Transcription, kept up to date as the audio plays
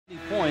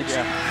Points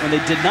when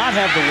they did not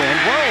have the win.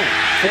 Whoa,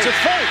 it's a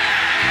fake.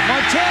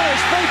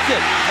 Montana's faked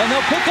it, and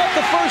they'll pick up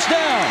the first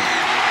down.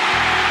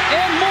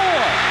 And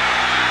more.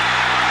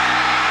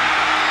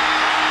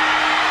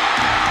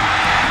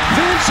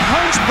 Vince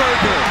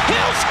Huntsberger,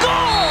 he'll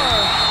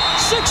score!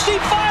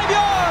 65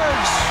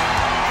 yards!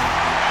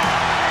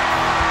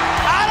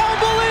 I don't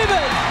believe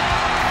it!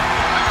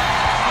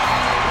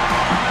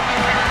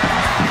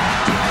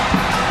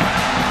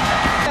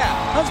 Yeah,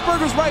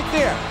 Huntsberger's right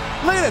there.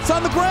 Look at it, it's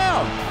on the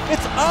ground.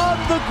 It's on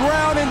the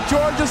ground, and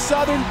Georgia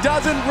Southern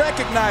doesn't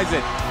recognize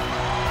it.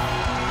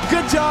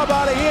 Good job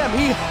out of him.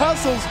 He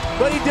hustles,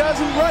 but he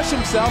doesn't rush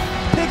himself,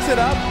 picks it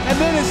up, and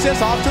then it's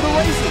just off to the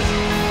races.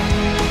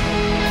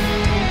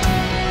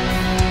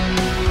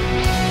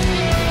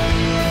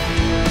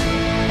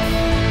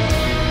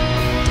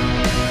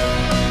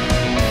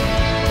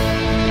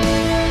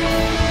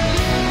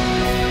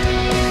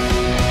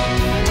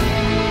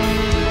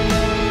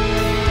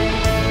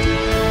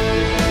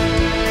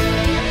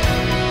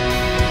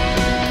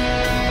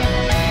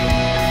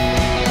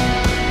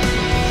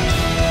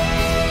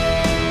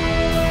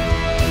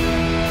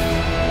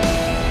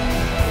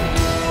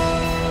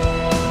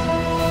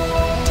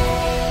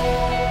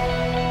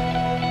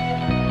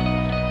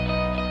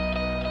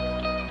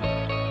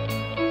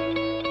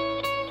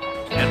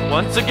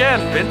 Once again,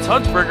 Vince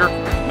Huntsberger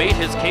made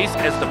his case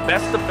as the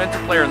best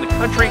defensive player in the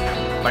country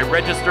by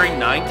registering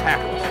 9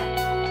 tackles.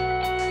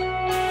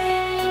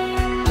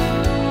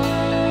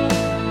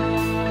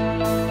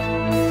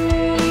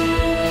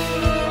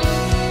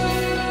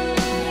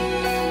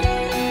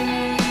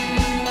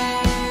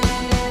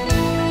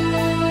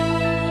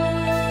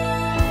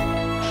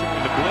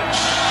 Showing the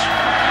blitz.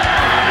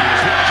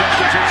 He's hit just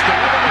as it's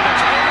delivered, and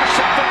it's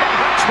intercepted by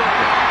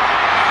Huntsberger.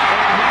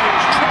 And he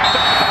is tripped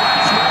up at the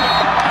last moment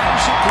by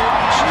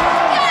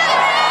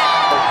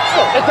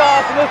It's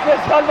awesome. This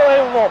is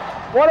unbelievable.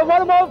 What a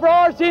moment for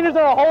all our seniors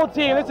and our whole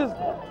team.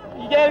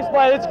 You can't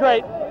explain it. It's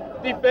great.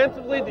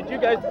 Defensively, did you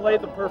guys play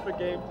the perfect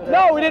game today?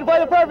 No, we didn't play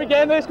the perfect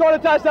game. They scored a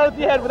touchdown at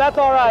the end, but that's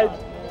all right.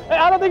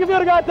 I don't think if we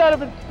would have got that, it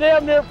would have been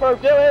damn near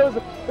perfect. It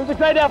was a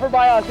great effort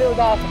by us. It was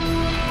awesome.